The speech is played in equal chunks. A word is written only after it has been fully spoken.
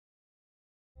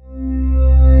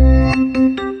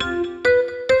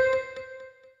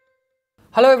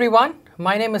Hello everyone,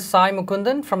 my name is Sai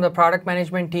Mukundan from the product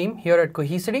management team here at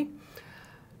Cohesity.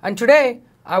 And today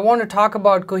I want to talk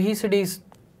about Cohesity's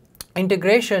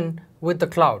integration with the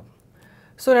cloud.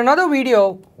 So in another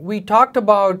video we talked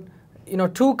about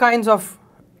two kinds of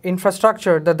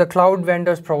infrastructure that the cloud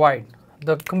vendors provide.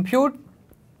 The compute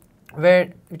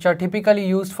which are typically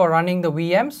used for running the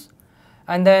VMs,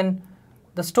 and then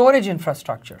the storage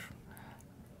infrastructure.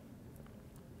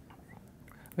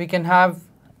 We can have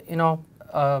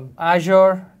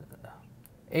Azure,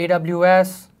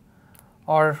 AWS,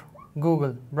 or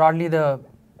Google, broadly the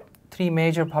three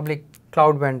major public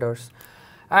cloud vendors.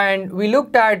 And we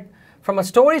looked at, from a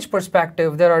storage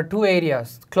perspective, there are two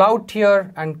areas, cloud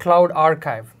tier and cloud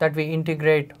archive, that we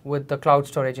integrate with the cloud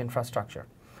storage infrastructure.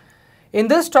 In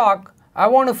this talk, I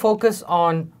want to focus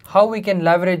on how we can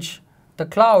leverage the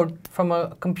cloud from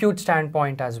a compute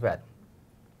standpoint as well.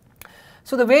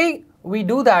 So the way we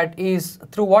do that is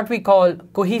through what we call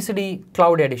Cohesity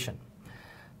Cloud Edition.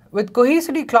 With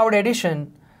Cohesity Cloud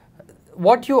Edition,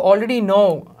 what you already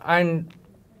know and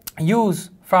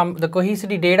use from the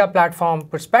Cohesity data platform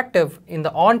perspective in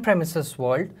the on-premises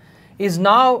world is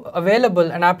now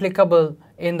available and applicable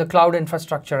in the cloud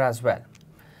infrastructure as well.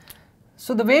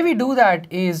 So the way we do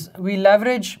that is we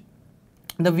leverage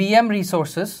the VM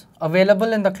resources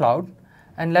available in the cloud,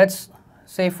 and let's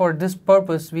say for this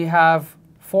purpose we have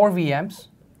 4 VMs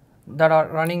that are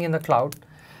running in the cloud,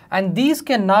 and these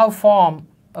can now form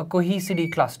a Cohesity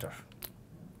cluster.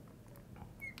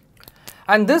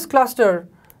 And this cluster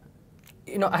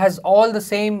has all the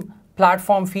same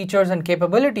platform features and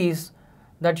capabilities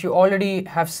that you already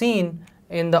have seen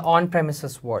in the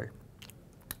on-premises world.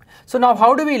 So now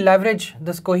how do we leverage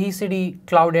this Cohesity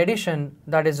Cloud Edition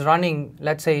that is running,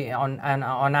 let's say, on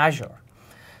Azure?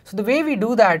 So the way we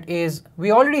do that is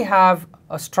we already have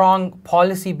a strong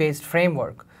policy-based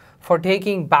framework for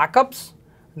taking backups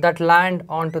that land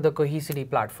onto the Cohesity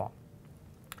platform.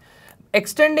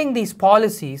 Extending these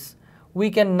policies,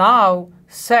 we can now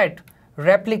set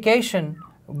replication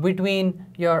between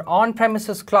your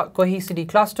on-premises Cohesity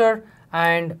cluster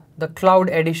and the cloud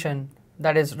edition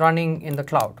that is running in the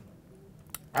cloud.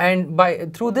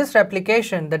 And through this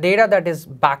replication, the data that is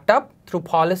backed up through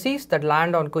policies that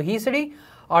land on Cohesity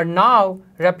are now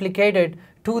replicated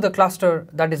to the cluster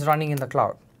that is running in the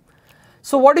cloud.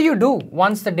 So what do you do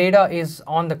once the data is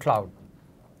on the cloud?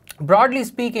 Broadly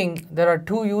speaking, there are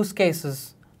two use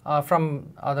cases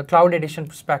from the cloud edition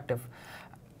perspective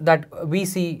that we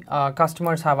see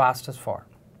customers have asked us for.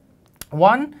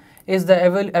 One is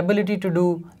the ability to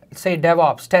do, say,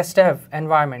 DevOps, test dev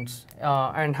environments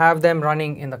and have them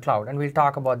running in the cloud, and we'll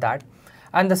talk about that.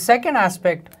 And the second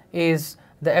aspect is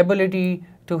the ability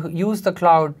to use the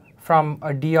cloud from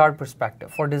a DR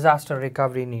perspective for disaster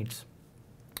recovery needs.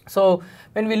 So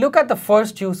when we look at the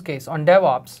first use case on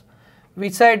DevOps, we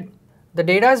said the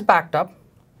data is backed up,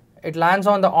 it lands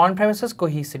on the on-premises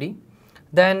Cohesity,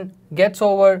 then gets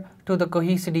over to the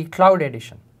Cohesity Cloud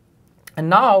Edition. And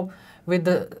now with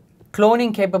the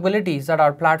cloning capabilities that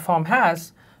our platform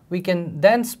has, we can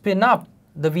then spin up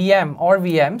the VM or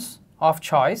VMs of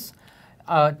choice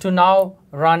to now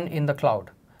run in the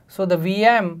cloud. So the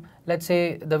VM, let's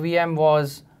say the VM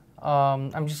was,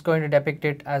 I'm just going to depict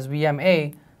it as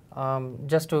VMA,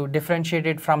 just to differentiate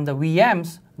it from the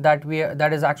VMs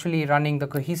that is actually running the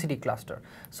Cohesity cluster.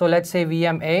 So let's say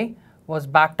VMA was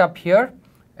backed up here,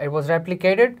 it was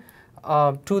replicated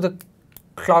to the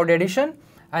Cloud Edition,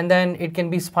 and then it can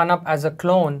be spun up as a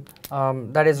clone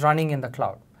that is running in the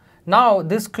cloud. Now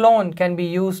this clone can be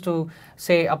used to,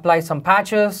 say, apply some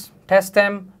patches, test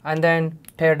them, and then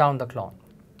tear down the clone.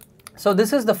 So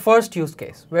this is the first use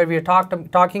case where we are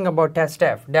talking about test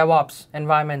dev, DevOps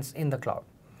environments in the cloud.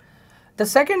 The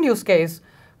second use case,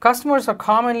 customers are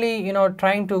commonly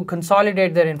trying to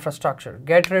consolidate their infrastructure,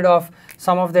 get rid of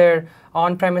some of their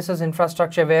on-premises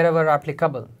infrastructure wherever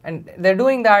applicable. And they're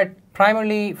doing that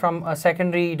primarily from a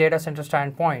secondary data center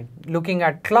standpoint, looking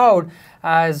at cloud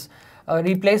as a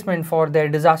replacement for their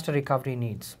disaster recovery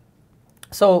needs.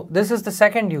 So this is the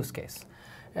second use case.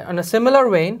 In a similar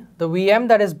vein, the VM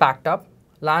that is backed up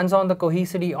lands on the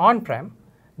Cohesity on-prem,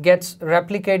 gets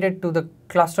replicated to the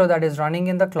cluster that is running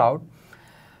in the cloud,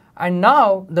 and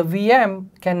now the VM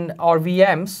or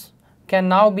VMs can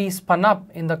now be spun up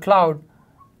in the cloud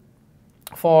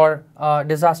for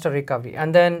disaster recovery,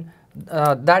 and then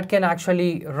that can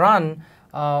actually run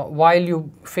while you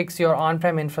fix your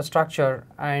on-prem infrastructure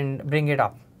and bring it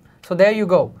up. So there you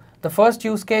go. The first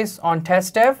use case on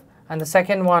test dev, and the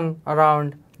second one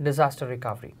around disaster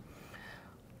recovery.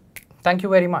 Thank you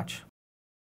very much.